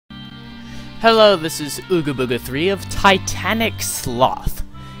Hello, this is Ooga Booga 3 of TitanicSloth,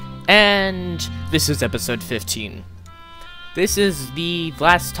 and this is episode 15. This is the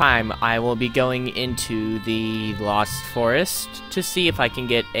last time I will be going into the Lost Forest to see if I can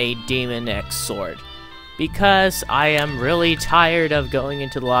get a Demon X sword, because I am really tired of going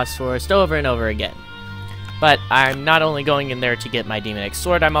into the Lost Forest over and over again. But I'm not only going in there to get my Demon X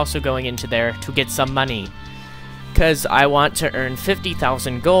sword, I'm also going into there to get some money, because I want to earn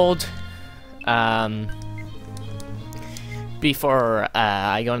 50,000 gold before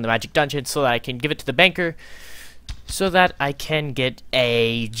I go into the magic dungeon, so that I can give it to the banker, so that I can get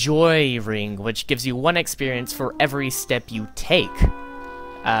a joy ring, which gives you 1 experience for every step you take.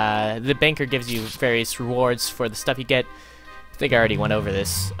 The banker gives you various rewards for the stuff you get. I think I already went over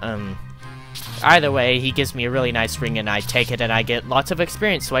this. Either way, he gives me a really nice ring, and I take it, and I get lots of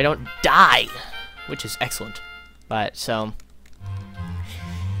experience, so I don't die, which is excellent. But, so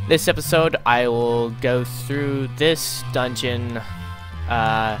this episode, I will go through this dungeon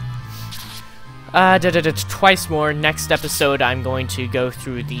twice more. Next episode, I'm going to go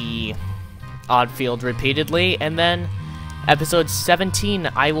through the odd field repeatedly, and then episode 17,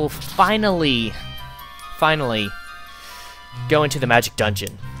 I will finally go into the magic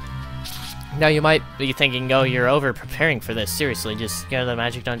dungeon. Now, you might be thinking, oh, you're over-preparing for this. Seriously, just go to the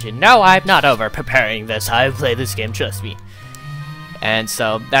magic dungeon. No, I'm not over-preparing this. I've played this game, trust me. And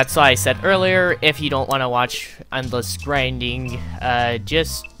so, that's why I said earlier, if you don't want to watch endless grinding,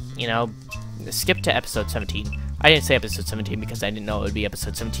 just, you know, skip to episode 17. I didn't say episode 17 because I didn't know it would be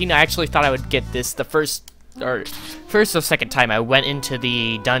episode 17. I actually thought I would get this the first or second time I went into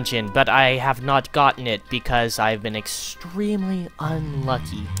the dungeon, but I have not gotten it because I've been extremely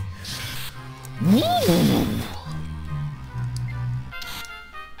unlucky. Yeah,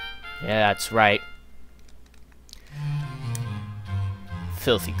 that's right.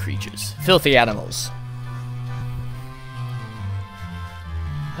 Filthy creatures. Filthy animals.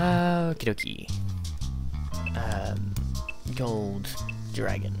 Okie dokie. Gold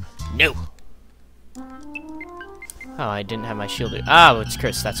dragon. No! Oh, I didn't have my shield. Oh, it's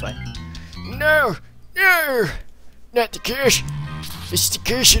Chris, that's why. No! No! Not the curse! It's the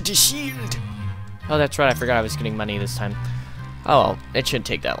curse of the shield! Oh, that's right, I forgot I was getting money this time. Oh, well, it shouldn't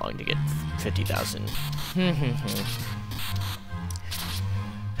take that long to get 50,000.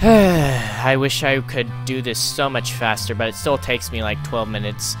 I wish I could do this so much faster, but it still takes me like 12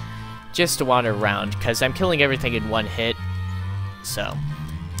 minutes just to wander around, because I'm killing everything in 1 hit. So,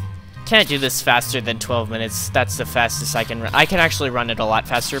 can't do this faster than 12 minutes. That's the fastest I can run. I can actually run it a lot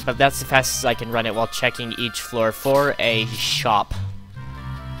faster, but that's the fastest I can run it while checking each floor for a shop,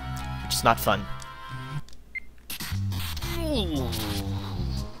 which is not fun. Ooh.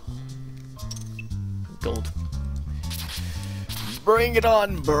 Gold. Bring it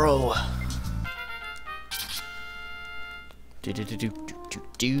on, bro.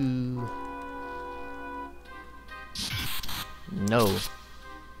 Do. No.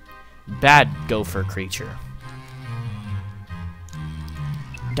 Bad gopher creature.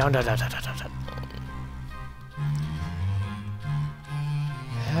 Down.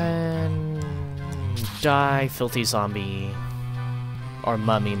 And die, filthy zombie. Or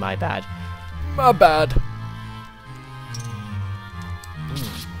mummy, my bad. My bad.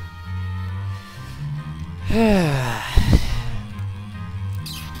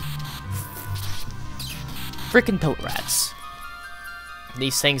 Frickin' pillar rats.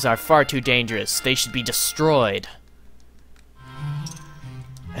 These things are far too dangerous. They should be destroyed.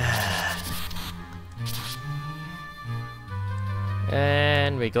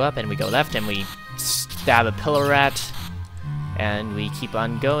 And we go up and we go left and we stab a pillar rat. And we keep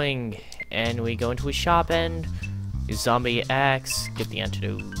on going. And we go into a shop and zombie axe. Get the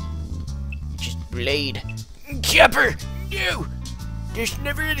antidote. Just blade. Capper! No! There's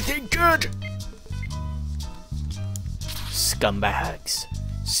never anything good! Scumbags.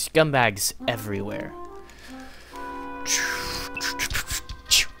 Scumbags everywhere.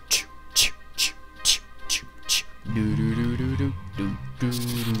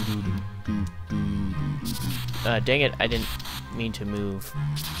 Dang it, I didn't mean to move.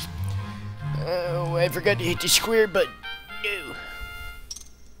 Oh, I forgot to hit the square button. No.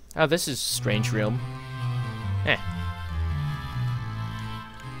 Oh, this is a strange room.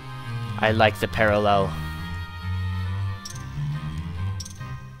 I like the parallel.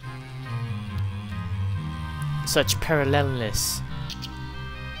 Such parallelness.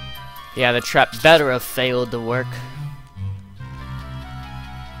 Yeah, the trap better have failed to work.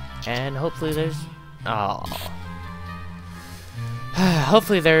 And hopefully there's... Oh.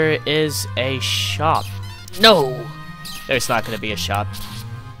 Hopefully there is a shop. No! There's not going to be a shop.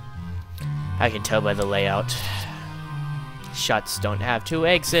 I can tell by the layout. Shots don't have 2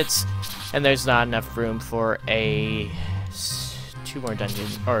 exits, and there's not enough room for 2 more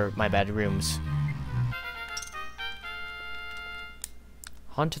dungeons, or my bad, rooms.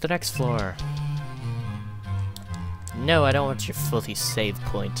 On to the next floor. No, I don't want your filthy save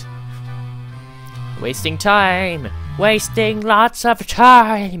point. Wasting time! Wasting lots of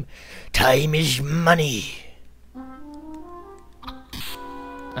time! Time is money!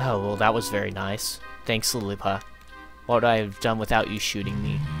 Oh, well, that was very nice. Thanks, Lilipa. What would I have done without you shooting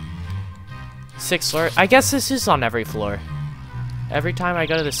me? 6th floor? I guess this is on every floor. Every time I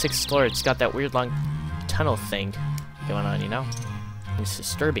go to the 6th floor, it's got that weird long tunnel thing going on, you know? It's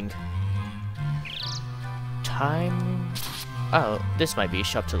disturbing. Time... Oh, this might be a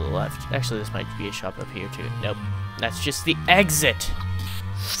shop to the left. Actually, this might be a shop up here, too. Nope. That's just the exit!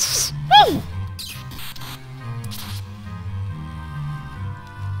 Woo!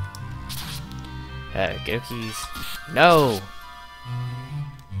 Go keys. No!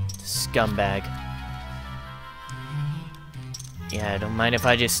 Scumbag. Yeah, don't mind if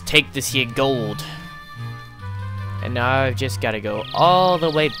I just take this here gold. And now I've just got to go all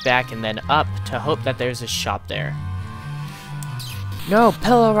the way back and then up to hope that there's a shop there. No,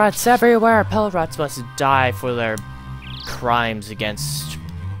 pillow rats everywhere! Pillow rats must die for their crimes against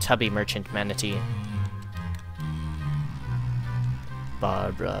Tubby Merchant Manatee.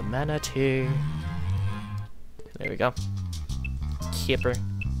 Barbara Manatee. There we go. Kipper.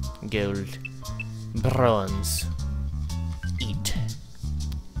 Gold. Bronze. Eat.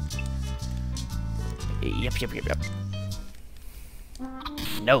 Yep.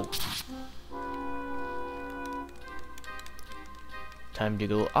 No. Time to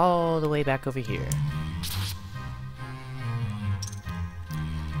go all the way back over here.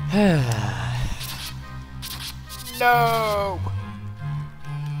 No!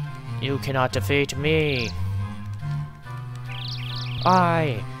 You cannot defeat me.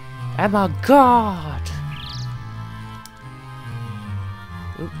 I am a god.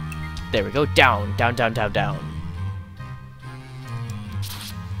 Oop. There we go. Down.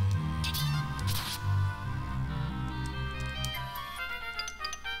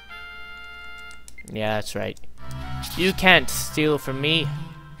 Yeah, that's right. You can't steal from me.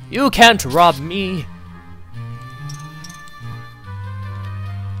 You can't rob me.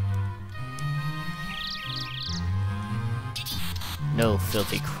 No,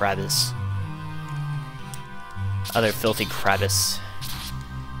 filthy Krabbis. Other filthy Krabbis.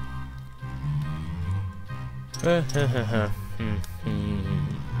 No,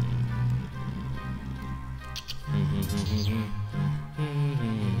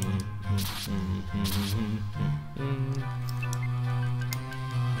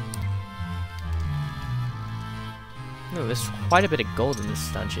 there's quite a bit of gold in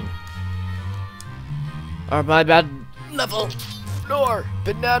this dungeon. Or my bad level. Floor!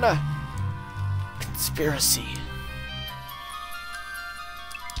 Banana! Conspiracy.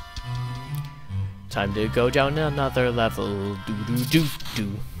 Time to go down another level. Do.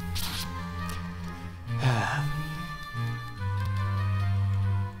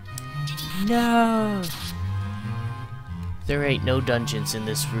 No! There ain't no dungeons in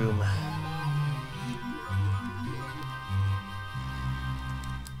this room.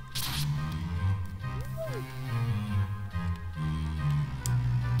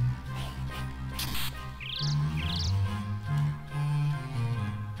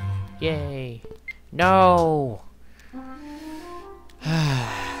 Yay. No!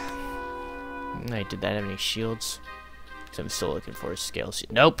 Did that have any shields? Because I'm still looking for a scale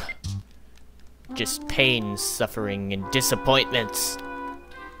shield. Nope! Just pain, suffering, and disappointments.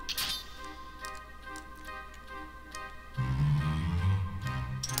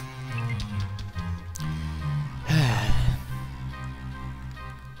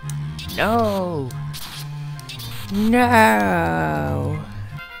 No! No!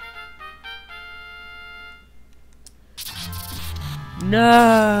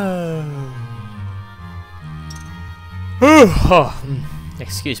 No!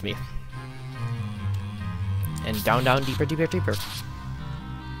 Excuse me. And down, deeper.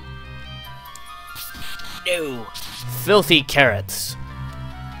 No! Filthy carrots.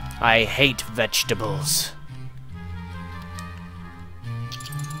 I hate vegetables.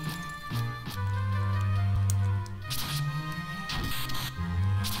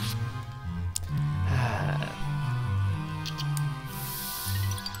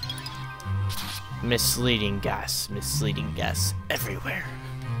 Misleading gas everywhere.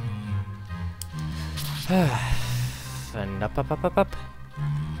 And up.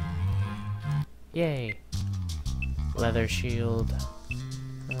 Yay. Leather shield.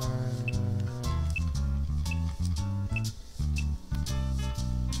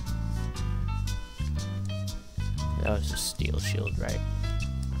 That was a steel shield, right?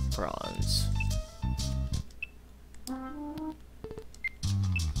 Bronze.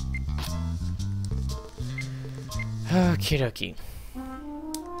 Okie dokie.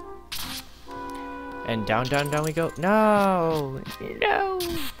 And down, down, down we go. No! No!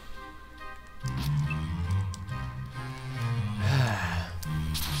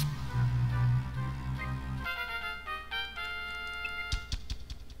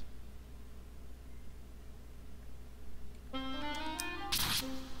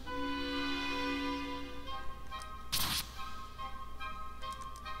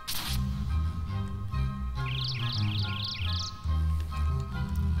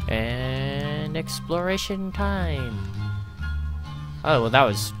 And exploration time. Oh, well, that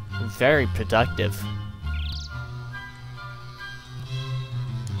was very productive.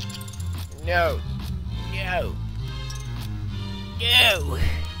 No. No. No.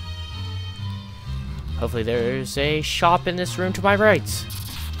 Hopefully there's a shop in this room to my right.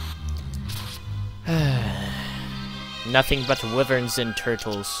 Nothing but wyverns and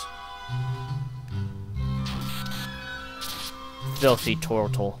turtles. Filthy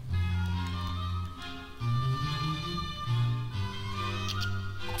turtle.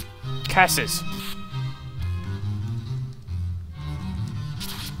 Casses.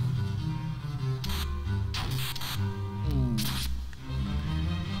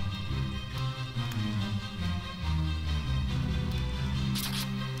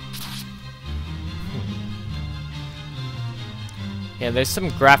 Yeah, there's some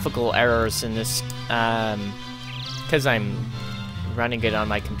graphical errors in this, because I'm running it on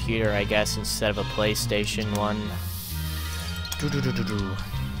my computer, I guess, instead of a PlayStation 1.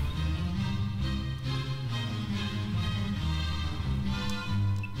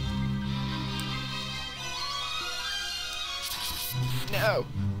 No.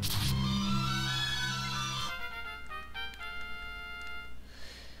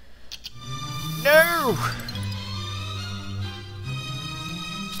 No.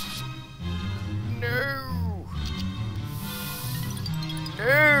 No.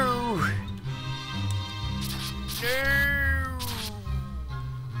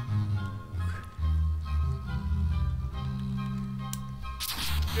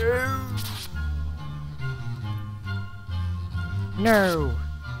 No. No.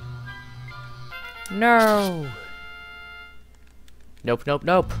 No. Nope, nope,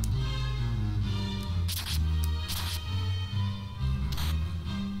 nope.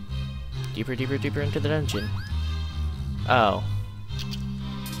 Deeper, deeper, deeper into the dungeon. Oh.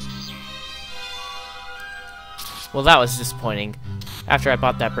 Well, that was disappointing. After I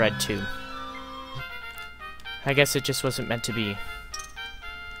bought that bread, too. I guess it just wasn't meant to be.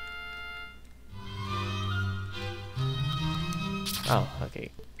 Oh, okay.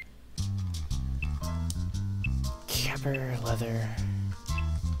 Capper, leather.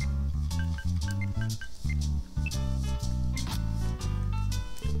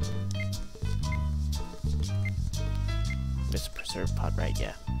 This preserve pod, right?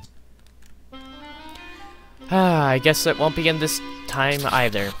 Yeah. I guess it won't begin this time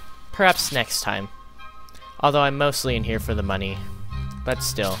either. Perhaps next time. Although I'm mostly in here for the money. But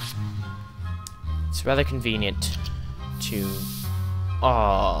still. It's rather convenient to...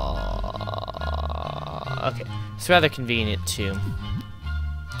 okay. It's rather convenient to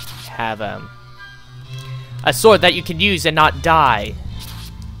have a sword that you can use and not die.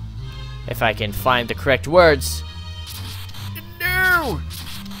 If I can find the correct words. No.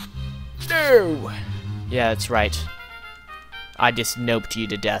 No. Yeah, that's right. I just noped you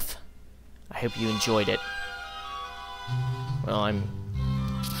to death. I hope you enjoyed it. Well, I'm...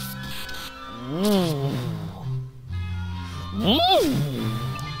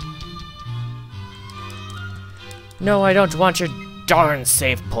 No, I don't want your darn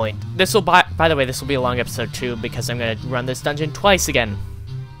save point. This will by the way, this will be a long episode too, because I'm gonna run this dungeon twice again.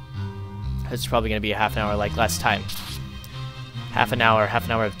 It's probably gonna be a half an hour like last time. Half an hour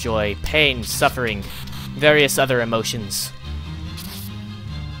of joy, pain, suffering, various other emotions.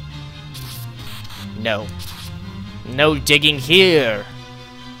 No. No digging here!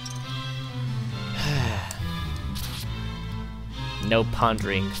 No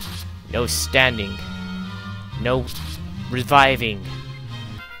pondering. No standing. No reviving.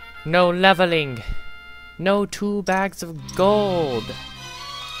 No leveling. No 2 bags of gold.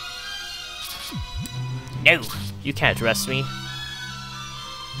 No! You can't arrest me.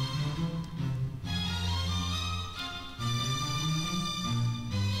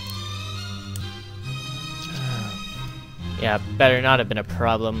 Yeah, better not have been a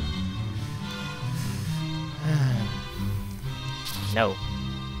problem. No.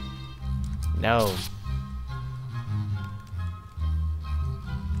 No.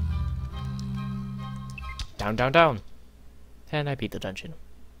 Down, down, down. And I beat the dungeon.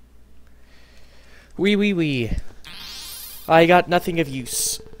 Wee, wee, wee. I got nothing of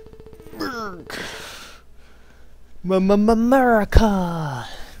use. America.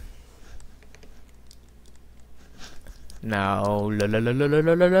 Now,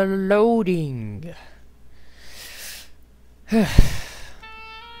 loading.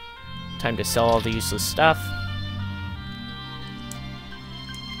 Time to sell all the useless stuff.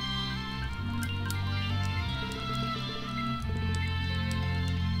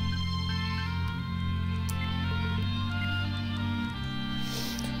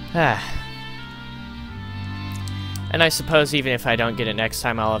 And I suppose even if I don't get it next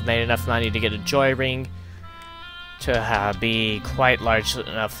time, I'll have made enough money to get a joy ring to be quite large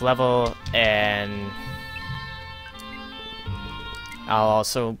enough level, and I'll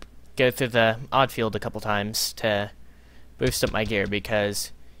also go through the odd field a couple times to boost up my gear,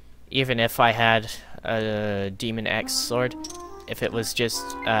 because even if I had a Demon X sword, if it was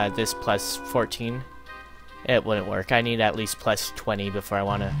just this plus 14, it wouldn't work. I need at least plus 20 before I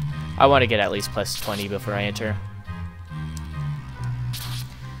want to get at least plus 20 before I enter.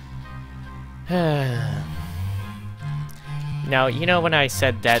 Now, you know when I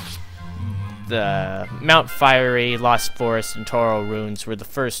said that the Mount Fiery, Lost Forest, and Toro Ruins were the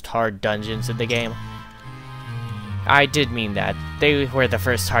first hard dungeons in the game? I did mean that. They were the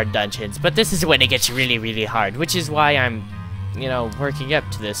first hard dungeons, but this is when it gets really, really hard, which is why I'm, you know, working up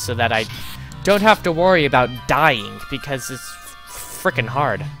to this, so that I don't have to worry about dying, because it's frickin'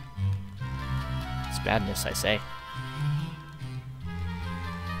 hard. It's badness, I say.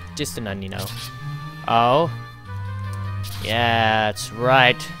 Just an onion, you know. Oh? Yeah, that's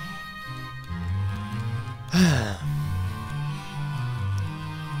right.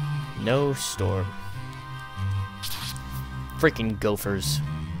 No storm. Freaking gophers.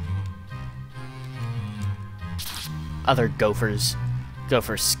 Other gophers.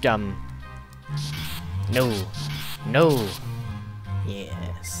 Gopher scum. No. No.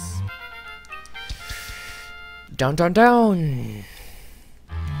 Yes. Down, down, down.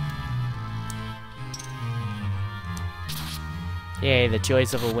 Yay, the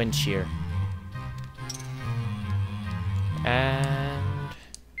joys of a wind shear. And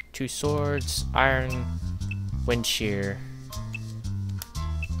 2 swords, iron, wind shear,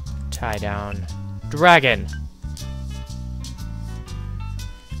 tie down, dragon.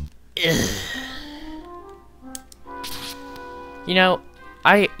 Ugh. You know,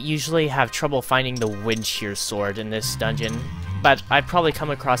 I usually have trouble finding the wind shear sword in this dungeon, but I've probably come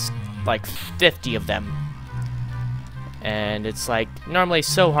across like 50 of them. And it's like normally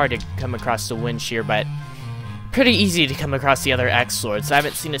so hard to come across the wind shear, but pretty easy to come across the other X swords. I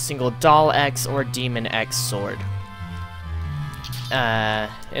haven't seen a single Doll X or Demon X sword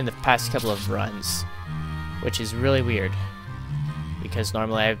in the past couple of runs, which is really weird, because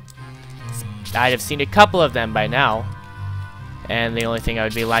normally I'd have seen a couple of them by now, and the only thing I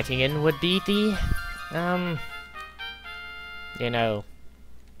would be lacking in would be the, you know,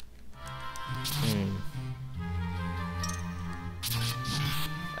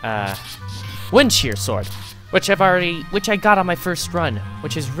 wind shear sword, which I got on my first run,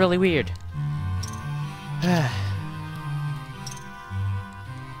 which is really weird.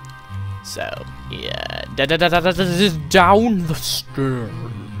 So, yeah, down the stairs.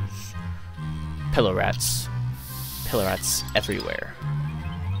 Pillow rats everywhere.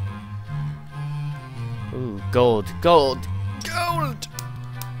 Ooh, gold, gold, Gold!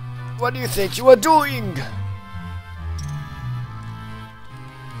 What do you think you are doing?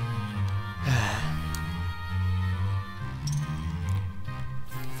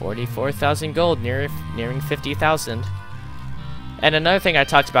 44,000 gold, nearing 50,000. And another thing I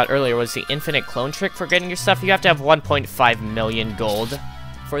talked about earlier was the infinite clone trick for getting your stuff. You have to have 1.5 million gold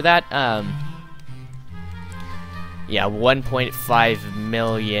for that. Yeah, 1.5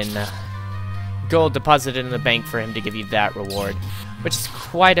 million gold deposited in the bank for him to give you that reward, which is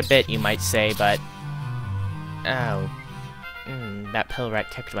quite a bit, you might say, but oh, that pill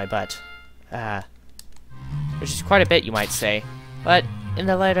rat kicked my butt. Which is quite a bit, you might say, but in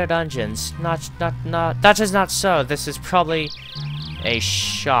the later dungeons, that is not so. This is probably a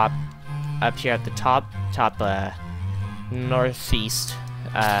shop up here at the top northeast,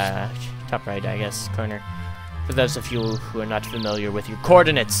 top right, I guess, corner. For those of you who are not familiar with your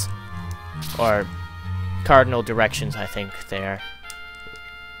coordinates, or cardinal directions, I think they are.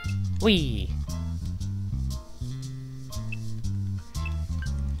 Whee!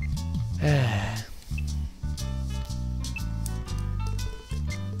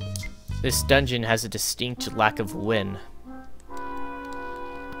 This dungeon has a distinct lack of win.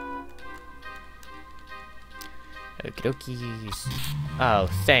 Okie dokies. Oh,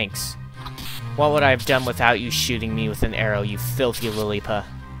 thanks. What would I have done without you shooting me with an arrow, you filthy lilipa?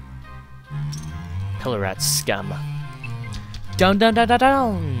 Pillar rat scum. Down, down, down, down,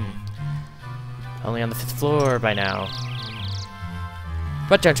 down! Only on the 5th floor by now.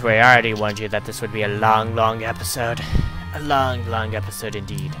 But don't worry, I already warned you that this would be a long, long episode. A long, long episode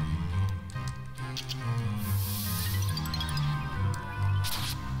indeed.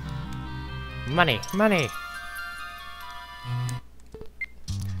 Money, money!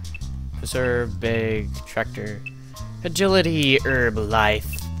 Preserve, big, tractor. Agility, herb,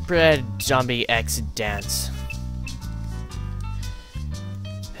 life. Bread, zombie, X, dance.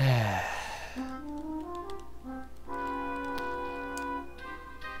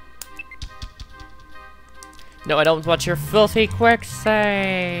 No, I don't want your filthy quick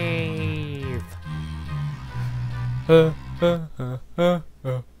save.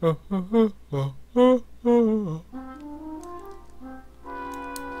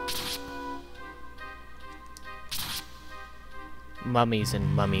 Mummies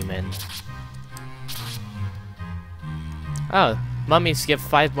and mummy men. Oh, mummies give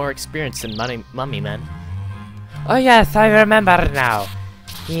 5 more experience than mummy men. Oh yes, I remember now.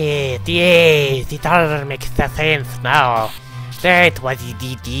 Yeah, the Titanic Fifteenth now. That was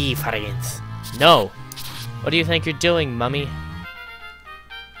the difference. No. What do you think you're doing, mummy?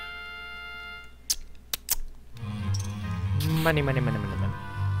 Money, money, money, money, money.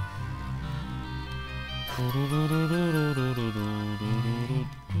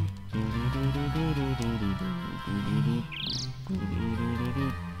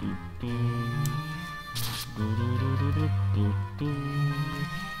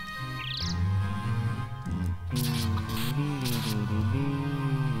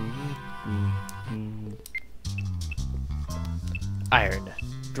 Iron.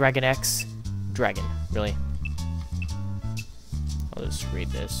 Dragon X. Dragon. Really? I'll just read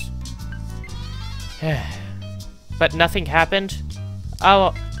this. But nothing happened?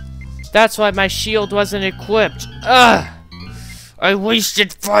 Oh, that's why my shield wasn't equipped. Ugh! I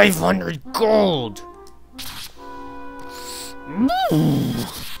wasted 500 gold!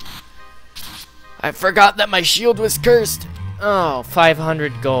 I forgot that my shield was cursed. Oh,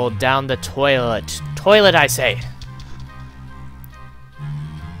 500 gold down the toilet. Toilet, I say.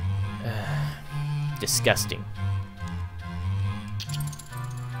 Disgusting.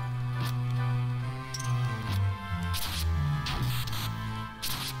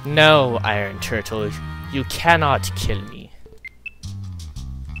 No, Iron Turtle, you cannot kill me.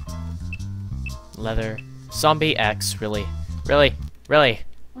 Leather. Zombie X, really? Really? Really?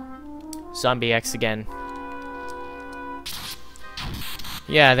 Zombie X again.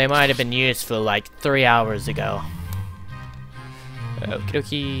 Yeah, they might have been useful like 3 hours ago. Okie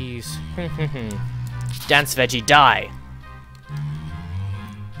dokies. Dance veggie, die!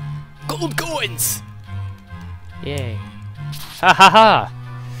 Gold coins! Yay. Ha ha ha!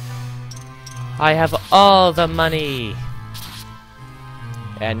 I have all the money!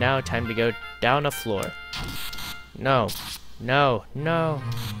 And now time to go down a floor. No. No. No.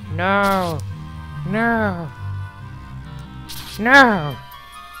 No. No. No.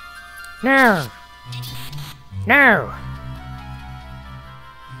 No. No.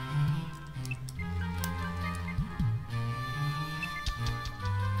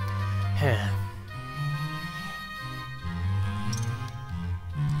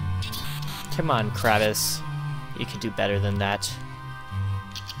 Come on, Kratos. You can do better than that.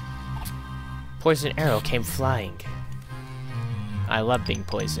 Poison arrow came flying. I love being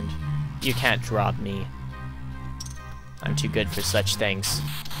poisoned. You can't drop me. I'm too good for such things.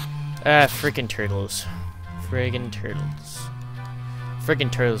 Frickin' turtles. Friggin' turtles.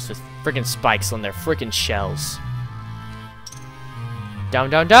 Frickin' turtles with frickin' spikes on their frickin' shells. Down,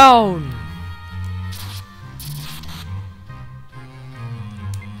 down, down!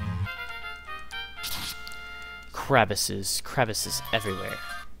 Crevices. Crevices everywhere.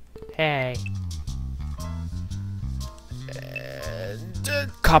 Hey.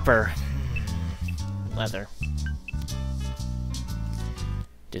 Copper. Leather.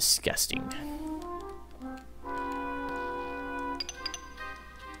 Disgusting.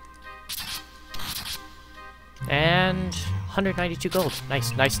 And 192 gold.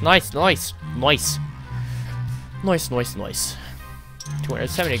 Nice, nice, nice, nice, nice. Nice, nice, nice.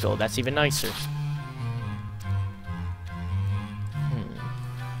 270 gold, that's even nicer.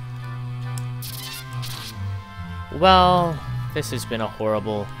 Well, this has been a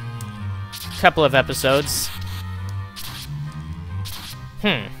horrible couple of episodes.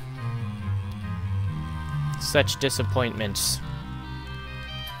 Such disappointments.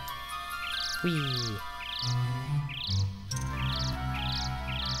 Whee.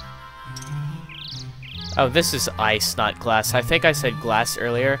 Oh, this is ice, not glass. I think I said glass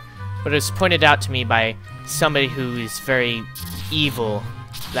earlier, but it was pointed out to me by somebody who is very evil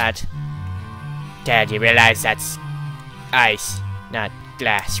that... Dad, you realize that's ice, not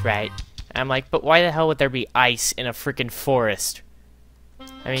glass, right? I'm like, but why the hell would there be ice in a freaking forest?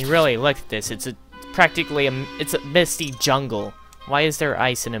 I mean, really, look at this. It's practically a misty jungle. Why is there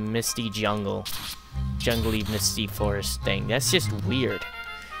ice in a misty jungle? Jungly, misty forest thing. That's just weird.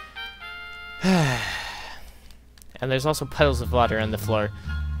 And there's also puddles of water on the floor.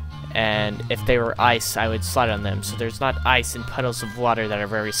 And if they were ice, I would slide on them. So there's not ice and puddles of water that are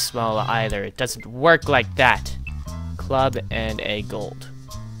very small either. It doesn't work like that. Club and a gold.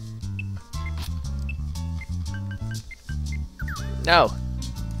 No.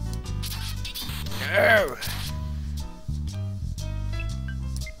 No.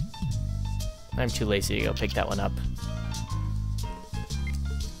 I'm too lazy to go pick that one up.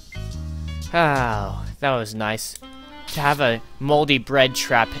 Oh, that was nice. To have a moldy bread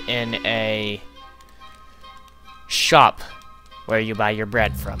trap in a shop where you buy your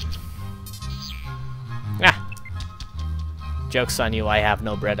bread from. Ah! Joke's on you, I have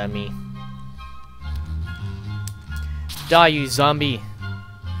no bread on me. Die, you zombie!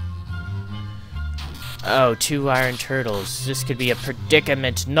 Oh, 2 iron turtles. This could be a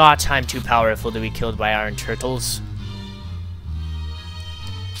predicament. Not I'm too powerful to be killed by iron turtles.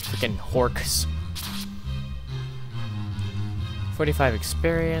 Freaking horks. 45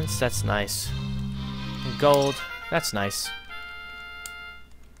 experience, that's nice. And gold, that's nice.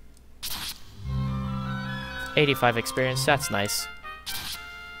 85 experience, that's nice.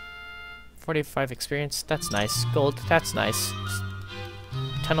 45 experience, that's nice. Gold, that's nice.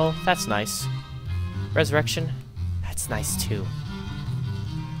 Tunnel, that's nice. Resurrection, that's nice too.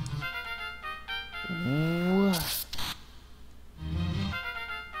 Ooh.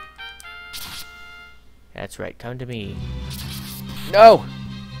 That's right, come to me. No!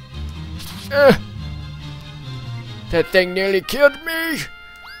 That thing nearly killed me!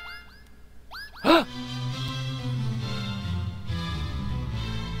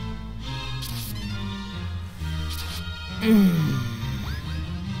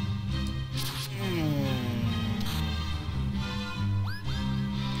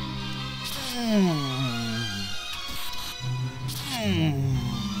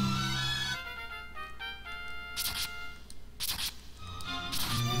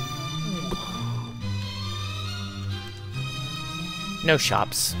 No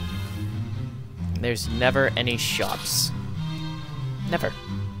shops. There's never any shops. Never.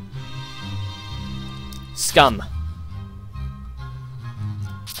 Scum.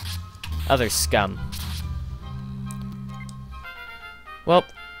 Other scum. Well,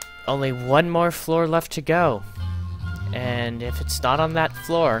 only one more floor left to go. And if it's not on that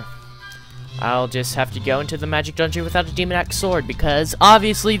floor, I'll just have to go into the magic dungeon without a demon axe sword, because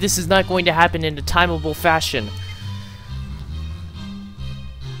obviously this is not going to happen in a timeable fashion.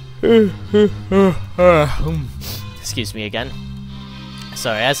 Excuse me again.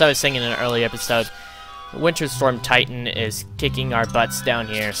 Sorry, as I was saying in an earlier episode, Winter Storm Titan is kicking our butts down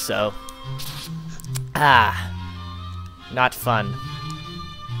here, so... not fun.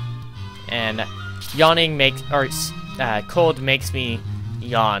 And yawning makes... or, cold makes me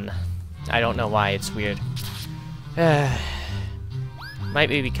yawn. I don't know why, it's weird. Might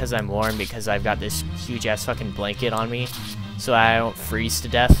be because I'm warm, because I've got this huge-ass fucking blanket on me, so I don't freeze to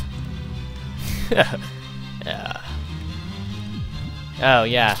death. Oh,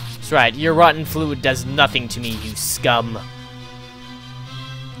 yeah. That's right. Your rotten fluid does nothing to me, you scum.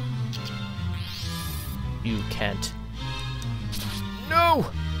 You can't. No!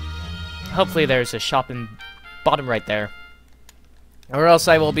 Hopefully there's a shop in bottom right there. Or else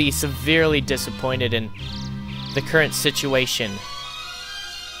I will be severely disappointed in the current situation.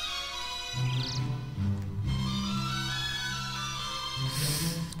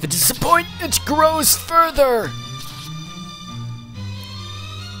 The disappointment grows further!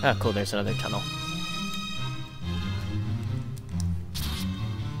 Oh, cool, there's another tunnel.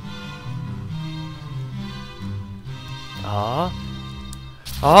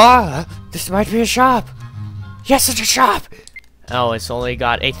 This might be a shop! Yes, it's a shop! Oh, it's only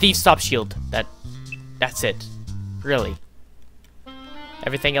got a thief stop shield. That's it. Really.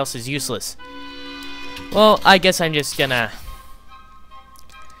 Everything else is useless. Well, I guess I'm just gonna...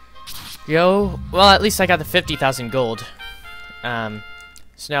 well, at least I got the 50,000 gold. So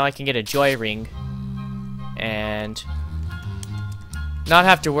now I can get a joy ring. And... not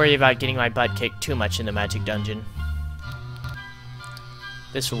have to worry about getting my butt kicked too much in the magic dungeon.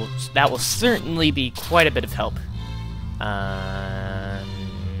 That will certainly be quite a bit of help.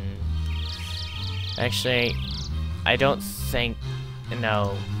 Actually, I don't think...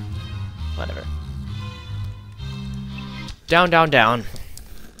 No. Whatever. Down, down, down.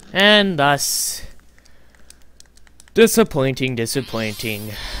 And thus... Disappointing,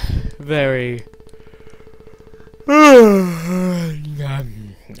 disappointing. Very...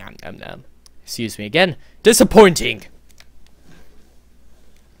 Excuse me again. Disappointing!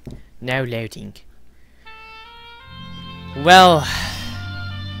 Now loading. Well...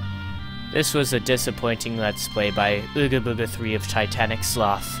 This was a disappointing Let's Play by Ooga Booga 3 of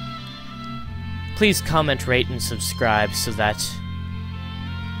TitanicSloth. Please comment, rate, and subscribe so that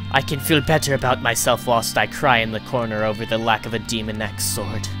I can feel better about myself whilst I cry in the corner over the lack of a Demon X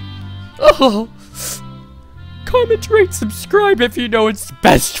sword. Oh! Comment, rate, subscribe if you know it's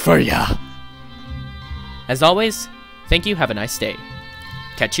best for ya! As always, thank you, have a nice day.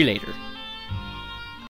 Catch you later.